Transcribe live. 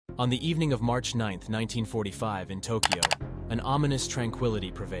On the evening of March 9, 1945, in Tokyo, an ominous tranquility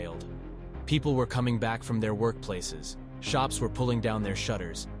prevailed. People were coming back from their workplaces, shops were pulling down their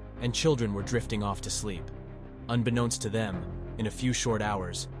shutters, and children were drifting off to sleep. Unbeknownst to them, in a few short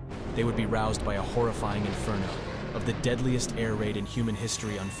hours, they would be roused by a horrifying inferno of the deadliest air raid in human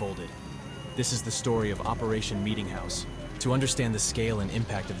history unfolded. This is the story of Operation Meetinghouse. To understand the scale and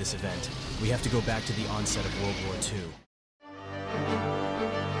impact of this event, we have to go back to the onset of World War II.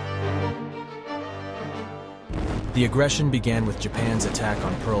 The aggression began with Japan's attack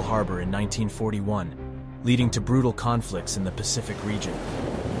on Pearl Harbor in 1941, leading to brutal conflicts in the Pacific region.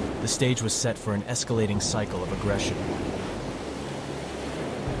 The stage was set for an escalating cycle of aggression.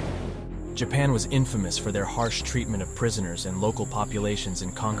 Japan was infamous for their harsh treatment of prisoners and local populations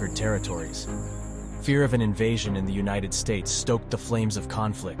in conquered territories. Fear of an invasion in the United States stoked the flames of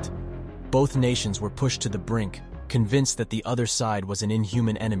conflict. Both nations were pushed to the brink, convinced that the other side was an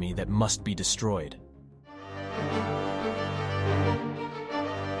inhuman enemy that must be destroyed.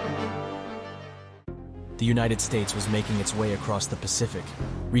 The United States was making its way across the Pacific,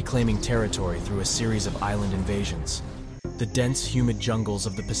 reclaiming territory through a series of island invasions. The dense, humid jungles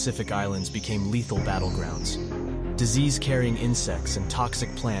of the Pacific Islands became lethal battlegrounds. Disease-carrying insects and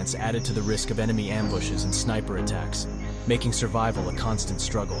toxic plants added to the risk of enemy ambushes and sniper attacks, making survival a constant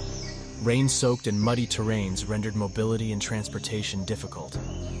struggle. Rain-soaked and muddy terrains rendered mobility and transportation difficult,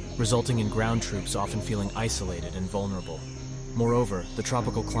 resulting in ground troops often feeling isolated and vulnerable. Moreover, the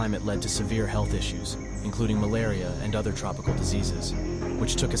tropical climate led to severe health issues, including malaria and other tropical diseases,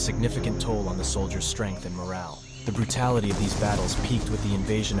 which took a significant toll on the soldiers' strength and morale. The brutality of these battles peaked with the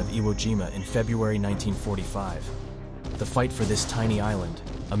invasion of Iwo Jima in February 1945. The fight for this tiny island,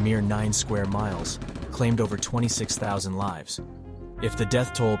 a mere 9 square miles, claimed over 26,000 lives. If the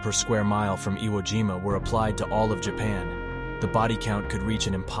death toll per square mile from Iwo Jima were applied to all of Japan, the body count could reach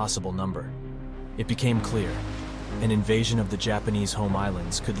an impossible number. It became clear an invasion of the Japanese home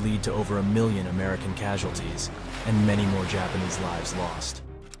islands could lead to over 1 million American casualties and many more Japanese lives lost.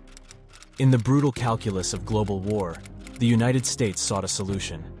 In the brutal calculus of global war, the United States sought a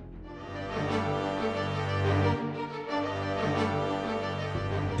solution.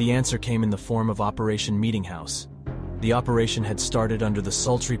 The answer came in the form of Operation Meetinghouse. The operation had started under the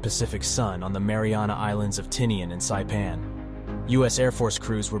sultry Pacific sun on the Mariana Islands of Tinian and Saipan. U.S. Air Force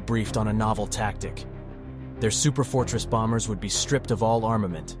crews were briefed on a novel tactic. Their Superfortress bombers would be stripped of all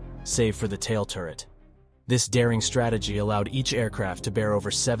armament, save for the tail turret. This daring strategy allowed each aircraft to bear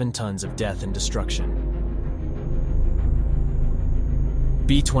over 7 tons of death and destruction.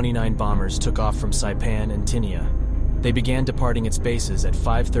 B-29 bombers took off from Saipan and Tinia. They began departing its bases at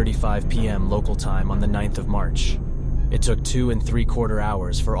 5:35 p.m. local time on the 9th of March. It took 2 3/4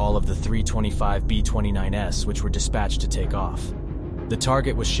 hours for all of the 325 B-29s which were dispatched to take off. The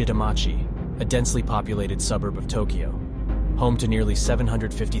target was Shitamachi, a densely populated suburb of Tokyo, home to nearly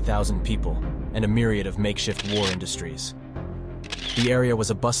 750,000 people and a myriad of makeshift war industries. The area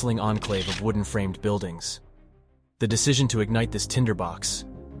was a bustling enclave of wooden-framed buildings. The decision to ignite this tinderbox,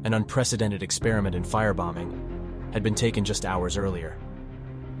 an unprecedented experiment in firebombing, had been taken just hours earlier.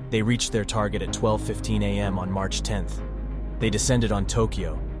 They reached their target at 12:15 a.m. on March 10th. They descended on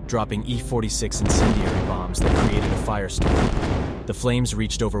Tokyo, dropping E-46 incendiary bombs that created a firestorm. The flames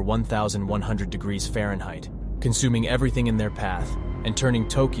reached over 1,100 degrees Fahrenheit, consuming everything in their path and turning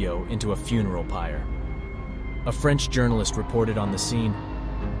Tokyo into a funeral pyre. A French journalist reported on the scene.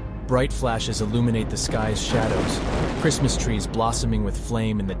 Bright flashes illuminate the sky's shadows, Christmas trees blossoming with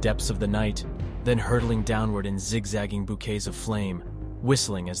flame in the depths of the night, then hurtling downward in zigzagging bouquets of flame,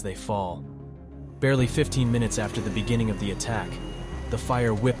 whistling as they fall. Barely 15 minutes after the beginning of the attack, the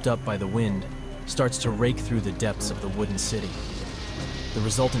fire, whipped up by the wind, starts to rake through the depths of the wooden city. The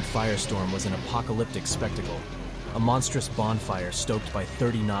resultant firestorm was an apocalyptic spectacle, a monstrous bonfire stoked by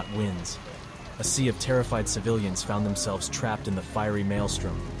 30-knot winds. A sea of terrified civilians found themselves trapped in the fiery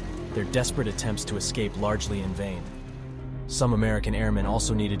maelstrom, their desperate attempts to escape largely in vain. Some American airmen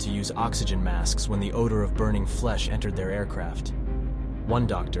also needed to use oxygen masks when the odor of burning flesh entered their aircraft. One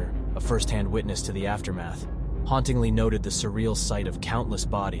doctor, a first-hand witness to the aftermath, hauntingly noted the surreal sight of countless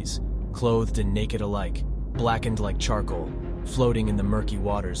bodies, clothed and naked alike, blackened like charcoal, floating in the murky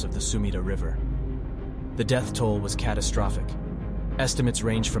waters of the Sumida River. The death toll was catastrophic. Estimates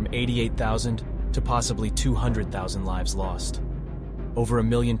range from 88,000 to possibly 200,000 lives lost. Over 1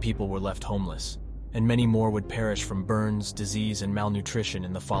 million people were left homeless, and many more would perish from burns, disease, and malnutrition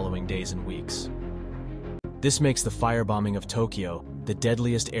in the following days and weeks. This makes the firebombing of Tokyo the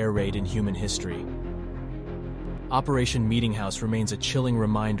deadliest air raid in human history. Operation Meetinghouse remains a chilling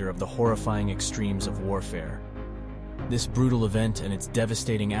reminder of the horrifying extremes of warfare. This brutal event and its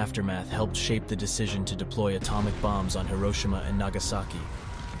devastating aftermath helped shape the decision to deploy atomic bombs on Hiroshima and Nagasaki,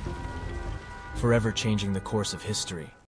 forever changing the course of history.